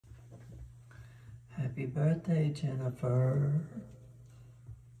Happy birthday, Jennifer.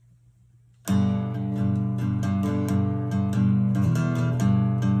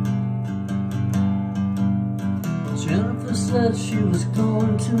 Jennifer said she was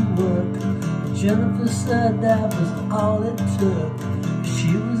going to work. Jennifer said that was all it took.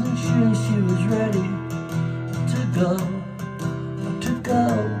 She wasn't sure she was ready to go.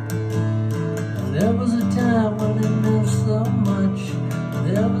 There was a time when it meant so much.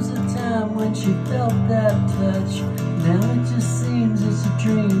 There was a time when she felt that touch. Now it just seems it's a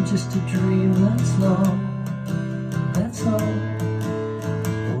dream, just a dream, that's all. That's all.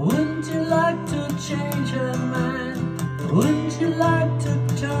 Wouldn't you like to change her mind? Wouldn't you like to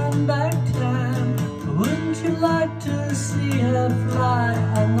turn back time? Wouldn't you like to see her fly?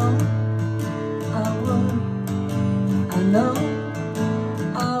 I know I would. I know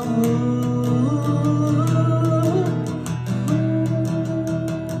I would.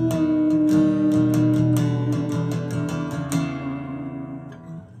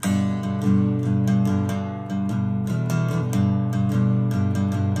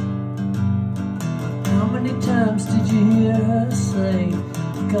 How many times did you hear her say,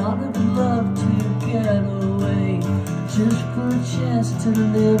 God, I would love to get away, just for a chance to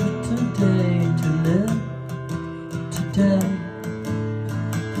live today, today.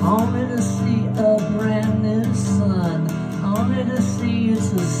 Only to see a brand new sun, only to see it's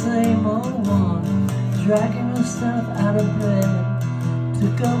the same old one, dragging herself out of bed to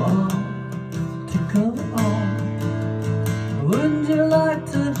go on, to go on. Wouldn't you like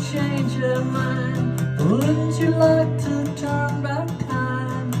to change your mind? Wouldn't you like to turn back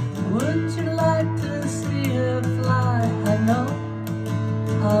time? Wouldn't you like to see her fly? I know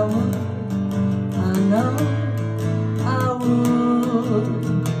I would. I know I would.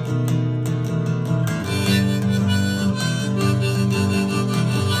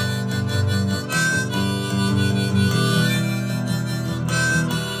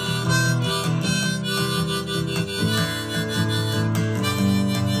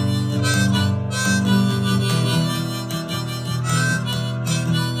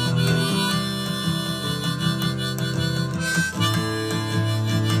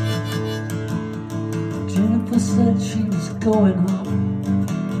 Jennifer said she was going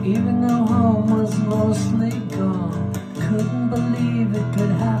home, even though home was mostly gone. Couldn't believe it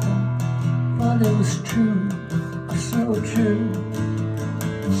could happen, but it was true, so true.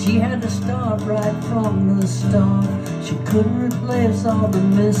 She had to start right from the start. She couldn't replace all the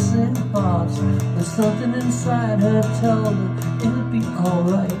missing parts, but something inside her told her it would be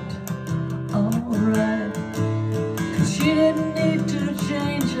alright, alright. 'Cause she didn't need to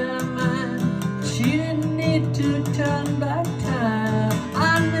change her mind. She didn't need to turn back time.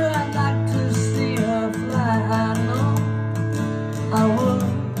 I knew I'd like to see her fly. I know I would.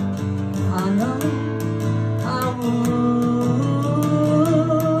 I know I would.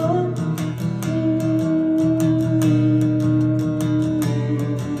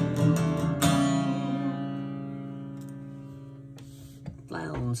 Fly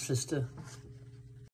on, sister.